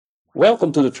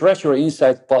Welcome to the Treasury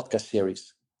Insight podcast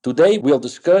series. Today, we'll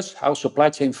discuss how supply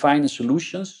chain finance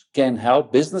solutions can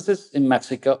help businesses in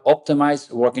Mexico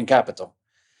optimize working capital.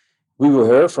 We will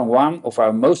hear from one of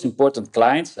our most important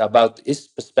clients about his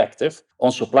perspective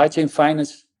on supply chain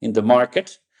finance in the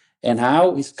market and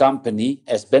how his company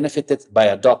has benefited by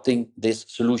adopting these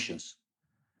solutions.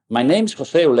 My name is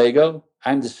Jose Oulego.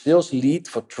 I'm the sales lead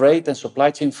for trade and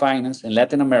supply chain finance in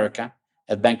Latin America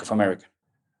at Bank of America.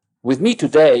 With me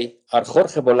today are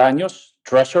Jorge Bolaños,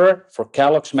 Treasurer for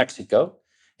Kellogg's Mexico,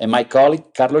 and my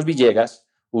colleague Carlos Villegas,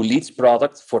 who leads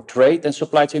product for trade and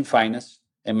supply chain finance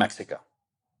in Mexico.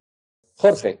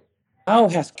 Jorge, how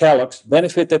has Kellogg's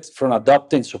benefited from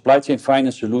adopting supply chain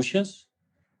finance solutions?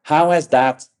 How has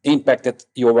that impacted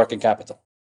your working capital?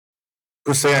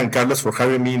 Jose and Carlos for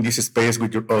having me in this space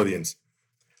with your audience.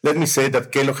 Let me say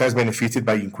that Kellogg has benefited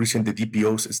by increasing the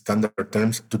DPO's standard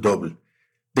terms to double.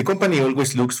 The company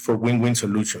always looks for win-win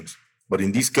solutions, but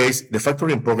in this case, the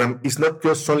factoring program is not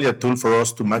just only a tool for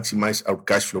us to maximize our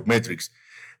cash flow metrics,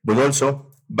 but also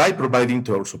by providing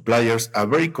to our suppliers a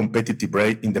very competitive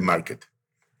rate in the market.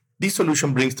 This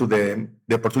solution brings to them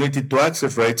the opportunity to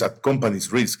access rates at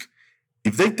companies' risk.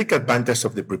 If they take advantage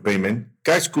of the prepayment,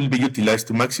 cash could be utilized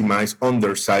to maximize on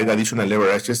their side additional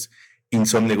leverages in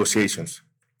some negotiations.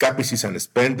 CapEx and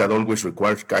spend that always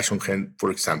requires cash on hand,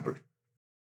 for example.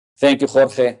 Thank you,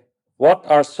 Jorge. What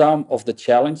are some of the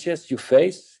challenges you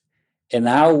face and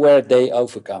how were they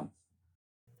overcome?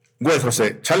 Well,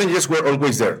 Jose, challenges were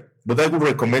always there, but I would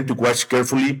recommend to watch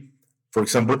carefully, for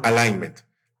example, alignment.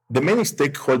 The many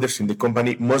stakeholders in the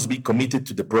company must be committed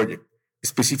to the project,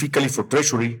 specifically for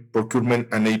Treasury, procurement,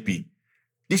 and AP.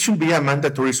 This should be a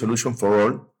mandatory solution for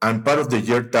all and part of the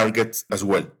year targets as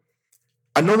well.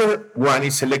 Another one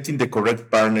is selecting the correct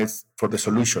partners for the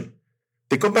solution.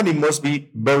 The company must be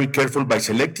very careful by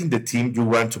selecting the team you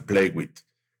want to play with,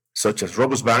 such as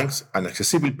robust banks, an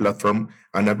accessible platform,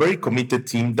 and a very committed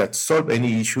team that solve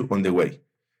any issue on the way.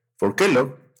 For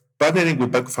Kellogg, partnering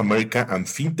with Bank of America and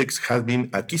fintechs has been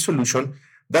a key solution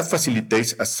that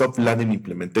facilitates a soft landing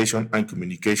implementation and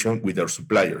communication with our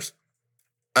suppliers.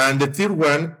 And the third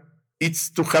one is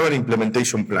to have an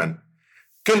implementation plan.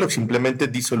 Kellogg's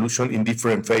implemented this solution in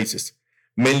different phases,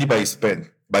 mainly by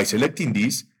spend. By selecting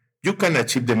this, you can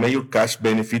achieve the major cash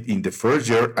benefit in the first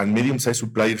year and medium-sized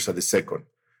suppliers at the second.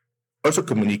 Also,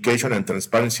 communication and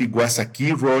transparency was a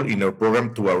key role in our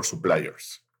program to our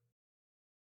suppliers.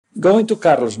 Going to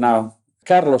Carlos now.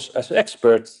 Carlos, as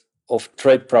expert of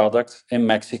trade products in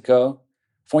Mexico,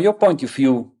 from your point of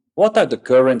view, what are the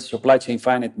current supply chain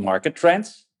finance market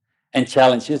trends and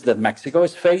challenges that Mexico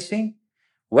is facing?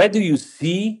 Where do you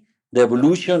see the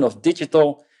evolution of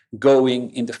digital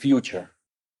going in the future?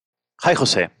 Hi,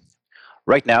 Jose.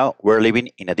 Right now, we're living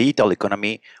in a digital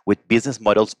economy with business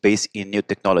models based in new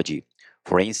technology.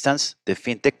 For instance, the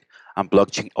fintech and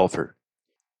blockchain offer.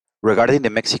 Regarding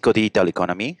the Mexico digital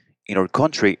economy, in our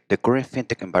country, the current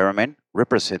fintech environment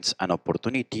represents an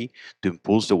opportunity to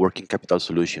impulse the working capital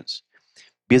solutions.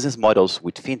 Business models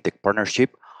with fintech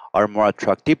partnership are more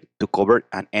attractive to cover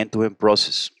an end-to-end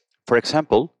process. For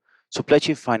example, supply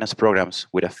chain finance programs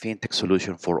with a fintech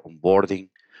solution for onboarding,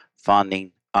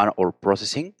 funding, and/or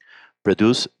processing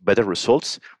produce better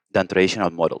results than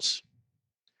traditional models.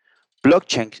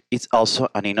 Blockchain is also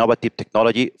an innovative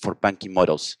technology for banking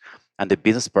models, and the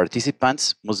business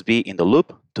participants must be in the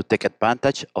loop to take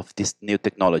advantage of this new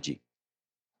technology.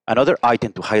 Another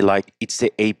item to highlight is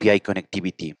the API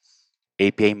connectivity.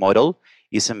 API model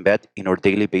is embedded in our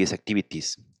daily base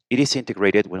activities. It is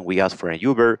integrated when we ask for an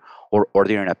Uber or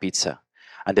ordering a pizza,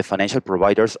 and the financial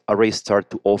providers already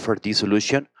start to offer this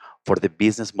solution for the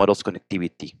business model's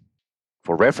connectivity.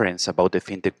 For reference about the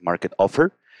fintech market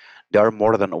offer, there are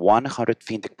more than 100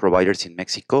 fintech providers in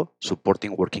Mexico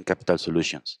supporting working capital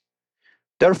solutions.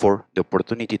 Therefore, the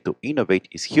opportunity to innovate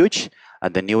is huge,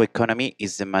 and the new economy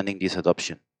is demanding this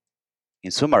adoption. In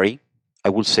summary, I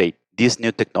would say this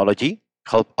new technology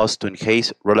helps us to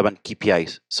enhance relevant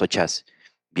KPIs such as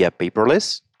via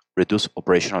paperless, reduce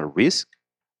operational risk,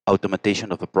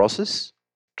 automation of the process,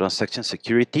 transaction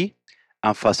security,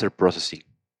 and faster processing.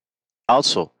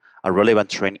 Also, a relevant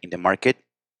trend in the market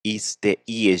is the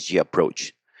ESG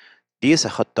approach. This is a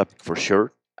hot topic for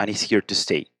sure and is here to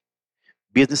stay.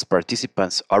 Business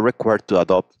participants are required to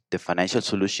adopt the financial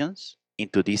solutions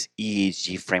into this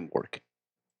ESG framework.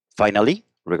 Finally,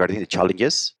 regarding the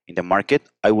challenges in the market,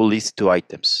 I will list two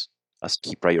items as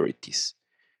key priorities.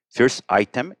 First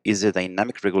item is the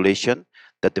dynamic regulation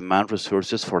that demands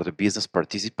resources for the business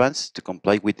participants to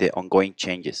comply with the ongoing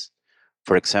changes.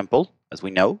 For example, as we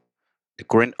know, the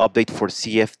current update for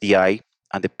CFDI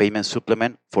and the payment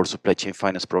supplement for supply chain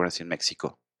finance programs in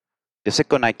Mexico. The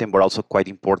second item, but also quite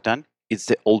important, is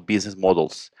the old business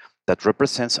models that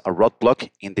represents a roadblock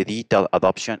in the digital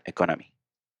adoption economy.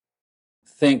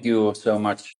 Thank you so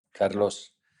much,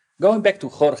 Carlos. Going back to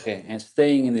Jorge and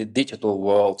staying in the digital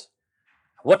world,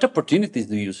 what opportunities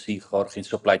do you see, Jorge, in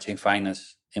supply chain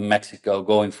finance in Mexico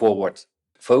going forward,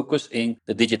 focusing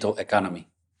the digital economy?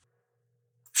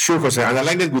 Sure, Jose, and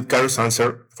aligned with Carlos'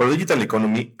 answer, for the digital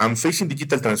economy, and facing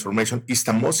digital transformation is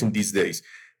the most in these days.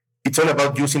 It's all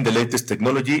about using the latest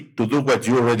technology to do what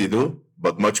you already do,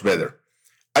 but much better.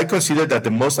 I consider that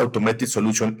the most automated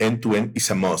solution end-to-end is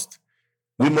a must.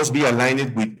 We must be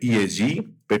aligned with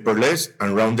ESG, paperless,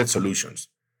 and rounded solutions.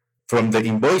 From the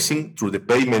invoicing through the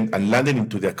payment and landing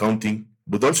into the accounting,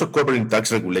 but also covering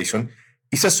tax regulation,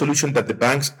 is a solution that the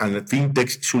banks and the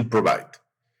fintechs should provide.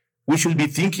 We should be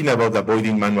thinking about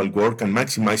avoiding manual work and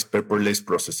maximize paperless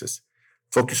processes.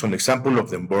 Focus on example of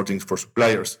the onboarding for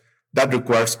suppliers. That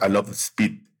requires a lot of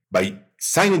speed. By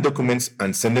signing documents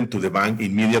and send them to the bank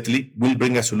immediately will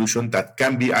bring a solution that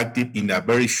can be active in a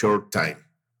very short time.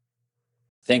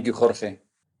 Thank you, Jorge.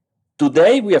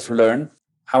 Today, we have learned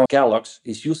how Kellogg's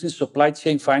is using supply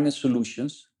chain finance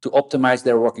solutions to optimize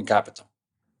their working capital.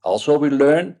 Also, we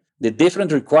learned the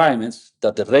different requirements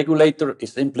that the regulator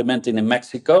is implementing in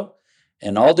Mexico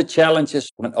and all the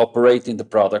challenges when operating the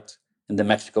product in the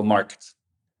Mexico market.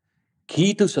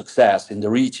 Key to success in the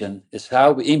region is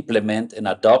how we implement and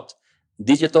adopt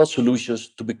digital solutions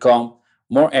to become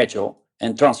more agile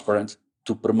and transparent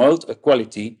to promote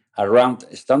equality around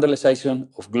standardization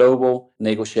of global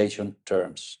negotiation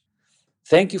terms.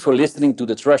 Thank you for listening to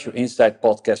the Treasury Insight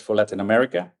podcast for Latin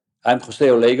America. I'm Jose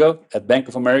Oulego at Bank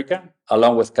of America,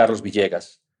 along with Carlos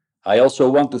Villegas. I also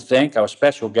want to thank our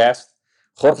special guest,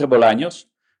 Jorge Bolaños,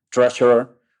 Treasurer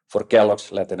for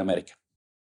Kellogg's Latin America.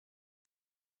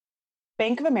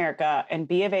 Bank of America and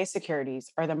B of A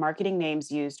Securities are the marketing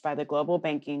names used by the Global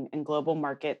Banking and Global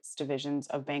Markets divisions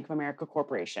of Bank of America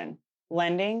Corporation.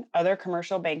 Lending, other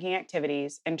commercial banking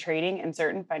activities, and trading in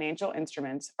certain financial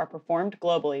instruments are performed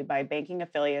globally by banking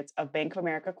affiliates of Bank of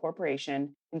America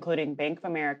Corporation, including Bank of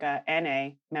America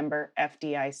N.A., member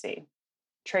FDIC.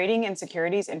 Trading in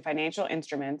securities and financial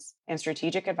instruments and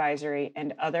strategic advisory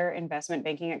and other investment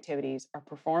banking activities are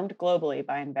performed globally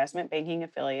by investment banking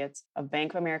affiliates of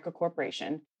Bank of America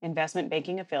Corporation, investment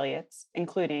banking affiliates,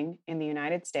 including, in the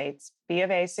United States, B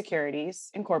of A Securities,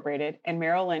 Incorporated, and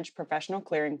Merrill Lynch Professional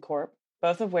Clearing Corp.,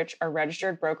 both of which are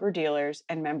registered broker-dealers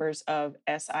and members of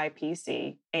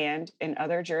SIPC, and, in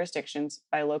other jurisdictions,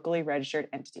 by locally registered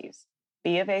entities.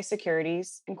 B of A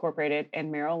Securities, Incorporated,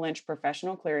 and Merrill Lynch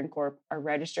Professional Clearing Corp. Are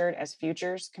registered as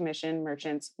futures commission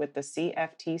merchants with the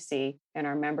CFTC and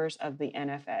are members of the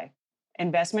NFA.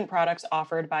 Investment products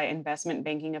offered by investment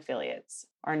banking affiliates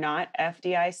are not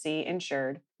FDIC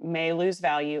insured, may lose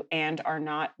value, and are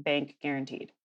not bank guaranteed.